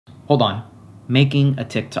Hold on. Making a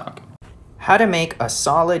TikTok. How to make a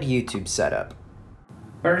solid YouTube setup.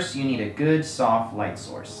 First, you need a good soft light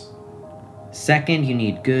source. Second, you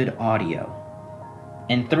need good audio.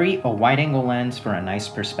 And 3, a wide-angle lens for a nice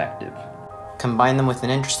perspective. Combine them with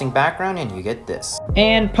an interesting background and you get this.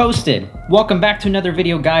 And posted. Welcome back to another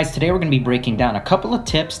video, guys. Today we're going to be breaking down a couple of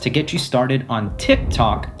tips to get you started on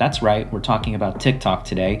TikTok. That's right, we're talking about TikTok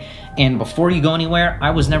today. And before you go anywhere,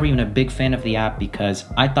 I was never even a big fan of the app because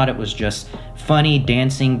I thought it was just funny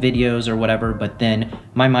dancing videos or whatever, but then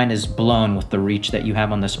my mind is blown with the reach that you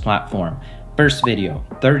have on this platform. First video,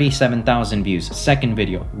 37,000 views. Second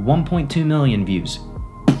video, 1.2 million views.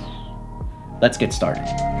 Let's get started.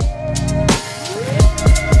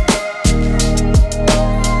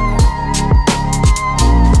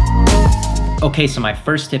 Okay, so my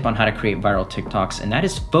first tip on how to create viral TikToks, and that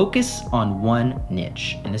is focus on one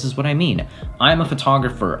niche. And this is what I mean. I'm a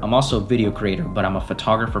photographer. I'm also a video creator, but I'm a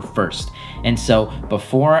photographer first. And so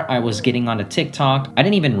before I was getting onto TikTok, I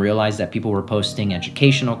didn't even realize that people were posting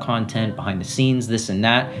educational content, behind the scenes, this and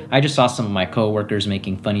that. I just saw some of my coworkers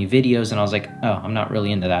making funny videos and I was like, oh, I'm not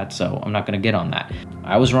really into that, so I'm not gonna get on that.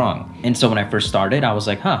 I was wrong. And so when I first started, I was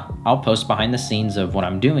like, I'll post behind the scenes of what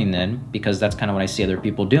I'm doing then, because that's kind of what I see other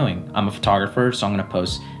people doing. I'm a photographer, so I'm gonna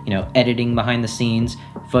post, editing behind the scenes,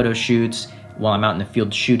 photo shoots, while I'm out in the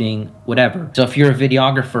field shooting, whatever. So if you're a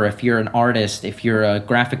videographer, if you're an artist, if you're a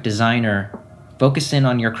graphic designer, focus in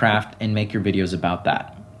on your craft and make your videos about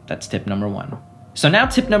that. That's tip number 1. So now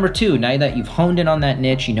tip number 2, now that you've honed in on that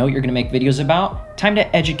niche, you know what you're gonna make videos about, time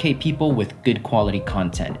to educate people with good quality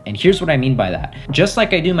content. And here's what I mean by that. Just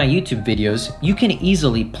like I do my YouTube videos, you can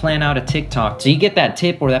easily plan out a TikTok so you get that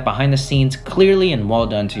tip or that behind the scenes clearly and well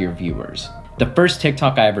done to your viewers. The first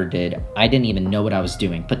TikTok I ever did, I didn't even know what I was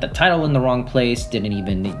doing. Put the title in the wrong place, didn't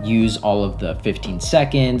even use all of the 15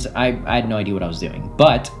 seconds. I had no idea what I was doing.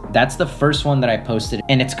 But that's the first one that I posted,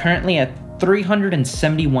 and it's currently at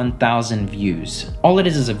 371,000 views. All it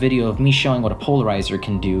is a video of me showing what a polarizer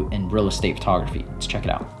can do in real estate photography. Let's check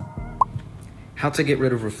it out. How to get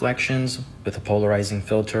rid of reflections with a polarizing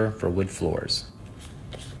filter for wood floors.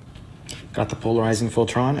 Got the polarizing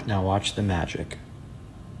filter on, now watch the magic.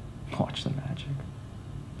 Watch the magic.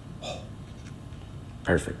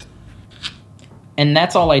 Perfect. And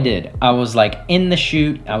that's all I did. I was like in the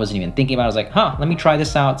shoot, I wasn't even thinking about it. I was like, let me try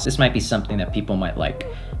this out. This might be something that people might like.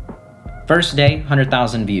 First day,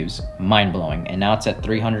 100,000 views, mind blowing. And now it's at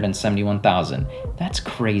 371,000. That's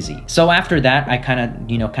crazy. So after that, I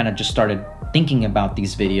kind of just started thinking about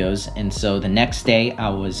these videos. And so the next day I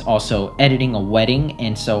was also editing a wedding.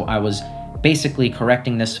 And so I was basically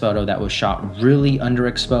correcting this photo that was shot really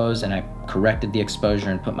underexposed, and I corrected the exposure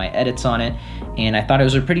and put my edits on it. And I thought it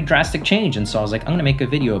was a pretty drastic change. And so I was like, I'm gonna make a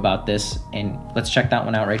video about this, and let's check that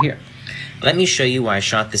one out right here. Let me show you why I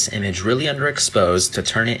shot this image really underexposed to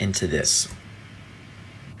turn it into this.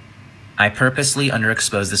 I purposely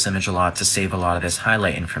underexposed this image a lot to save a lot of this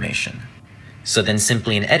highlight information. So then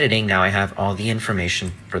simply in editing, now I have all the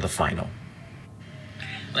information for the final.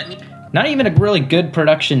 Not even a really good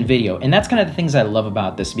production video. And that's kind of the things I love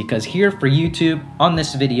about this, because here for YouTube, on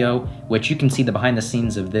this video, which you can see the behind the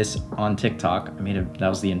scenes of this on TikTok, that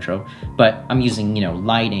was the intro, but I'm using,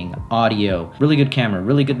 lighting, audio, really good camera,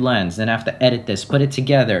 really good lens, then I have to edit this, put it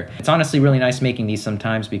together. It's honestly really nice making these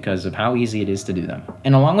sometimes because of how easy it is to do them.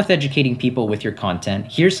 And along with educating people with your content,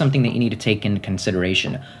 here's something that you need to take into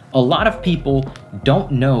consideration. A lot of people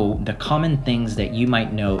don't know the common things that you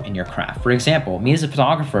might know in your craft. For example, me as a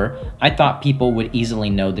photographer, I thought people would easily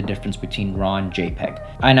know the difference between RAW and JPEG.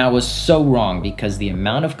 And I was so wrong, because the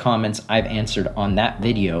amount of comments I've answered on that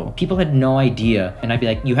video, people had no idea. And I'd be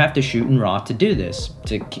like, you have to shoot in RAW to do this,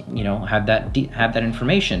 to have that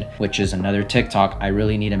information, which is another TikTok I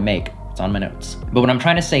really need to make. It's on my notes. But what I'm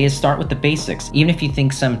trying to say is start with the basics. Even if you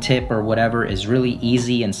think some tip or whatever is really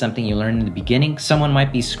easy and something you learned in the beginning, someone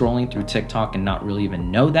might be scrolling through TikTok and not really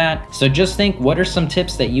even know that. So just think, what are some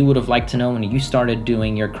tips that you would have liked to know when you started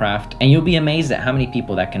doing your craft? And you'll be amazed at how many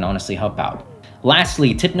people that can honestly help out.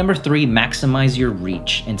 Lastly, tip number 3, maximize your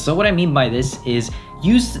reach. And so what I mean by this is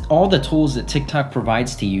use all the tools that TikTok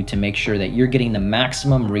provides to you to make sure that you're getting the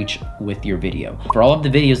maximum reach with your video. For all of the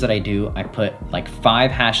videos that I do, I put like 5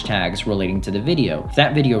 hashtags relating to the video. If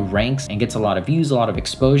that video ranks and gets a lot of views, a lot of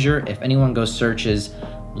exposure, if anyone goes searches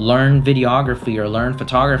learn videography or learn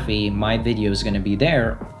photography, my video is gonna be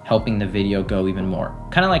there helping the video go even more.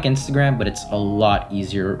 Kind of like Instagram, but it's a lot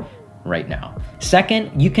easier right now.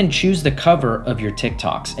 Second, you can choose the cover of your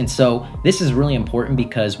TikToks. And so this is really important,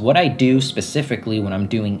 because what I do specifically when I'm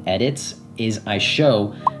doing edits is I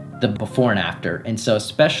show the before and after. And so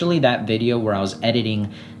especially that video where I was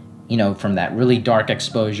editing you know, from that really dark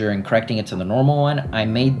exposure and correcting it to the normal one, I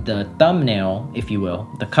made the thumbnail, if you will,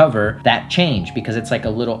 the cover, that change, because it's like a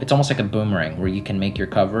little, it's almost like a boomerang where you can make your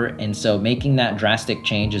cover. And so making that drastic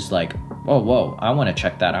change is like, oh, whoa, I want to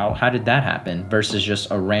check that out. How did that happen? Versus just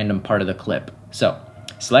a random part of the clip. So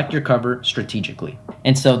select your cover strategically.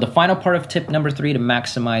 And so the final part of tip number 3 to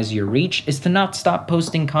maximize your reach is to not stop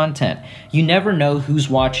posting content. You never know who's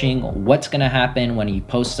watching, what's gonna happen when you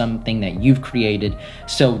post something that you've created.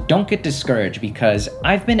 So don't get discouraged, because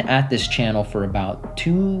I've been at this channel for about a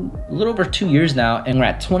little over 2 years now, and we're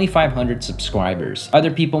at 2,500 subscribers.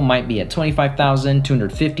 Other people might be at 25,000,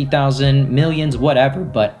 250,000, millions, whatever,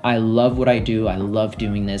 but I love what I do. I love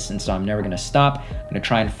doing this, and so I'm never gonna stop. I'm gonna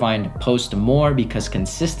try and post more, because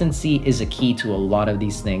consistency is a key to a lot of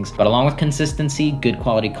these things. But along with consistency, good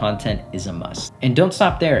quality content is a must. And don't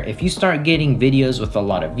stop there. If you start getting videos with a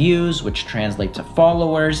lot of views, which translate to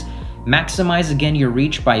followers, maximize again your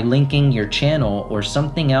reach by linking your channel or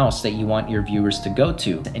something else that you want your viewers to go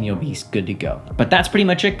to, and you'll be good to go. But that's pretty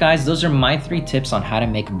much it, guys. Those are my 3 tips on how to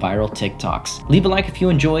make viral TikToks. Leave a like if you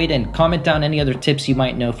enjoyed, and comment down any other tips you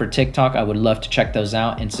might know for TikTok. I would love to check those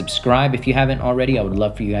out, and subscribe if you haven't already. I would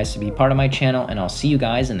love for you guys to be part of my channel, and I'll see you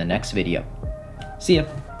guys in the next video. See ya.